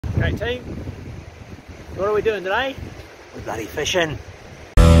Great team. What are we doing today? We're bloody fishing.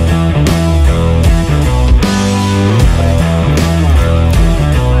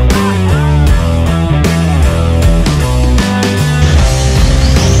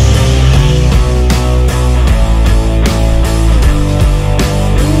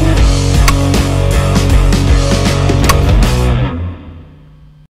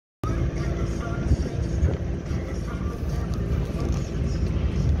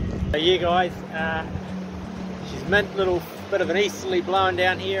 So yeah guys, she's mint, little bit of an easterly blowing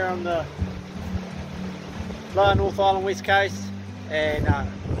down here on the lower North Island west coast, and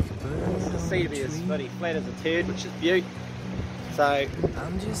the sea to be as bloody flat as a turd, which is beaut. So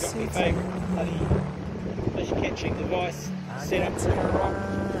got my favourite bloody fish catching device set up for the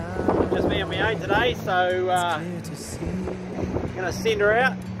rock. Just me on my own today, so I'm going to send her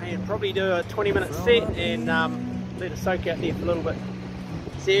out and probably do a 20-minute set and let her soak out there for a little bit.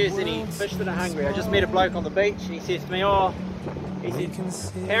 See if there's any fish that are hungry. I just met a bloke on the beach and he says to me, he said,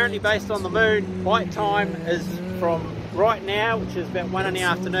 apparently based on the moon, bite time is from right now, which is about 1 in the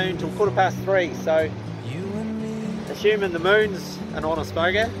afternoon, till 3:15. So, assuming the moon's an honest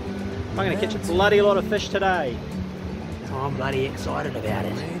bugger, I'm going to catch a bloody lot of fish today. So I'm bloody excited about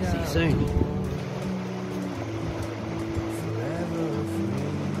it. See you soon.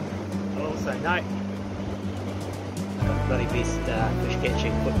 I'll also note, bloody best fish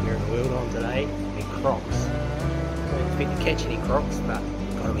catching footwear in the world on today, and Crocs. I don't expect to catch any Crocs, but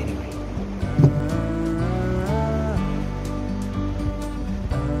got them anyway.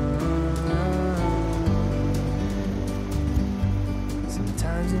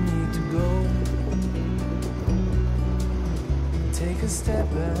 Sometimes you need to go, take a step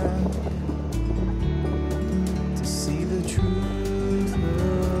back to see the truth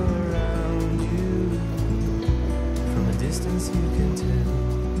around you. From a distance you can tell.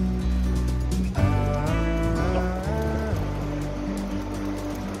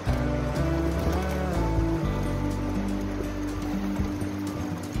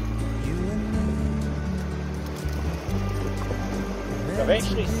 I've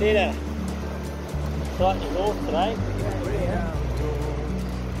actually set her slightly north today.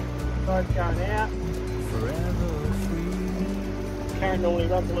 Tide's going out. Current normally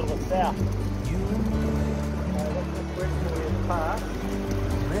runs a little bit south. Past.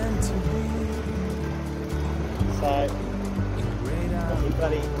 So, got me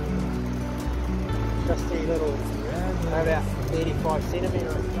bloody trusty little, about 35 centimetre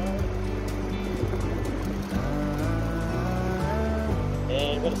or so.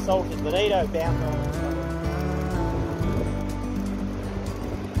 And a bit of salted bonito bound on.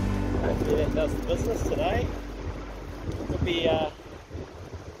 Hopefully that does the business today. Could be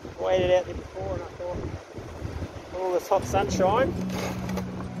waited out there before, and I thought all this hot sunshine,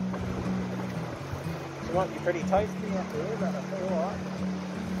 it might be pretty toasty out there, but I feel alright.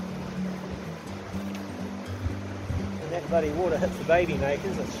 And that bloody water hits the baby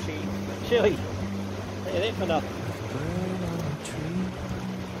nakers, it's chilly. Look at that for nothing.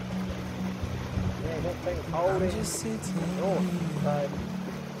 Yeah, that thing's holding north, so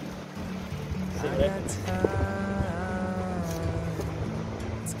see what happens.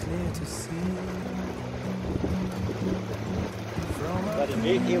 It's clear to see. Bloody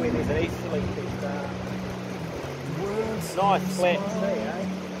beaut here where there's an easterly, it's nice flat sea, eh?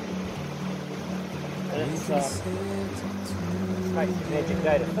 And it's makes a magic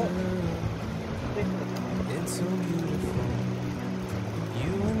day to fish. It's so beautiful.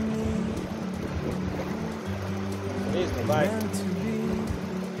 You and me. So there's my bait.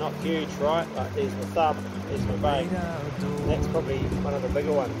 Not huge, right? Like there's my thumb, there's my bait. And that's probably one of the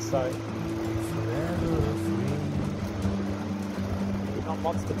bigger ones, so not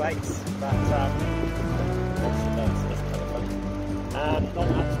monster baits, but monster baits, that's kind of fun. Not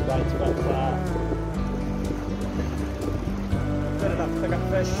monster baits, but good enough to pick up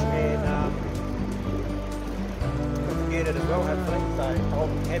fish and get it as well, hopefully. So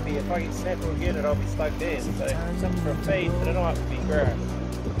I'm happy if I get snapper or get it, I'll be stoked in. So something for a feed for tonight would be great.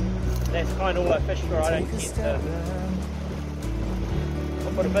 That's kind of all I fish for. I don't get to.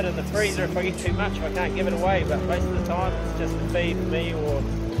 I'll put a bit in the freezer if I get too much, if I can't give it away, but most of the time it's just a feed for me or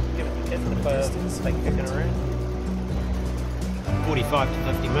give it to kids if I take kicking around. 45 to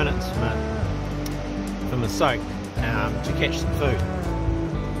 50 minutes from a soak to catch some food.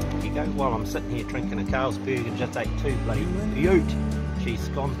 Here you go, while I'm sitting here drinking a Carlsberg and just ate 2 bloody beaut. She's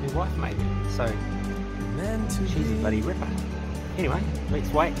gone to my wife mate, so she's a bloody ripper. Anyway,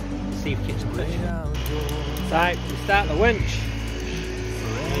 let's wait and see if we catch some fish. So we start the winch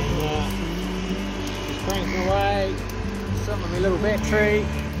and just cranking away, some of my little battery,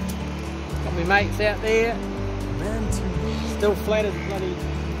 Got my mates out there. Still flat as a bloody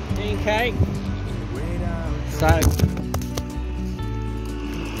pancake. So,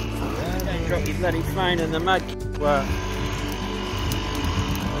 don't drop your bloody phone in the mud. Well,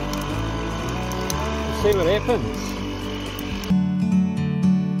 we'll see what happens.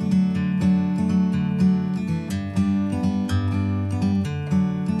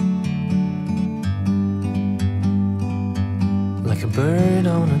 Like a bird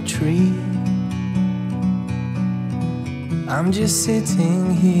on a tree, I'm just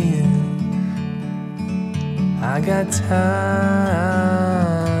sitting here. I got time,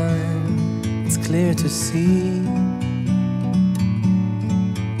 it's clear to see.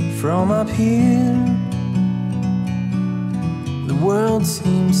 From up here, the world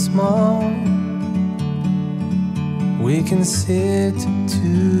seems small. We can sit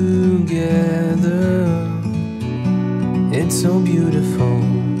together. It's so beautiful,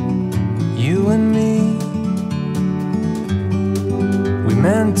 you and me. We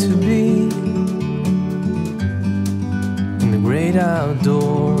meant to be in the great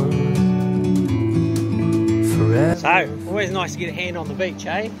outdoors forever. So, always nice to get a hand on the beach,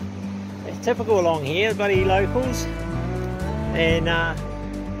 eh? It's typical along here, bloody locals. And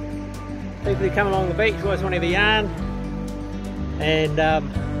people who come along the beach always want to have a yarn. And the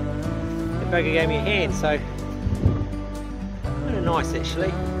bugger gave me a hand, so kind of nice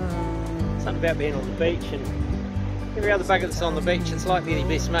actually. Something about being on the beach, and every other bugger that's on the beach, it's like they're your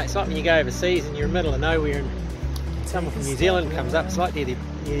best mate. It's like when you go overseas and you're in the middle of nowhere and someone from New Zealand comes up, it's like they're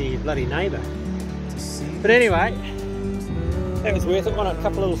your bloody neighbour. But anyway, that was worth it. Won a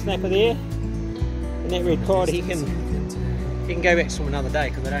couple little snapper there, and that red cod he can go back to him another day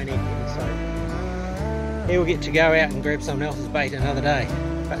because I don't eat him, so he'll get to go out and grab someone else's bait another day.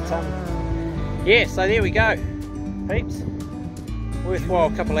 But yeah, so there we go, peeps. Worthwhile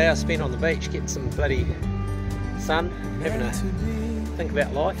couple of hours spent on the beach, getting some bloody sun, having a think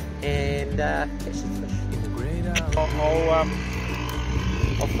about life, and catch some fish.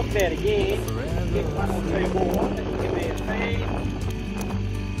 I'll flip that again, get one or two more, and give me a feed.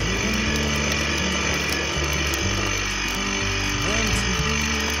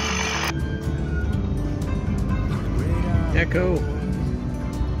 Yeah, cool.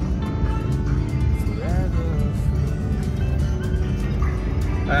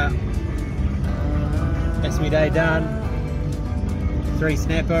 That's my day done. 3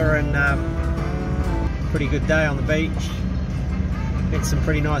 snapper and pretty good day on the beach. Met some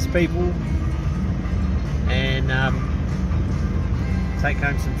pretty nice people and take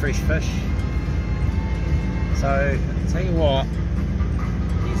home some fresh fish. So I'll tell you what,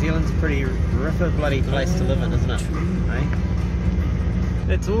 New Zealand's a pretty ripper bloody place to live in, isn't it? Hey?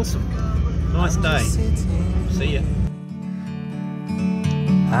 That's awesome. Nice day. See ya.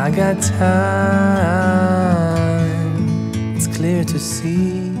 I got time, it's clear to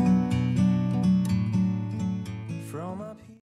see.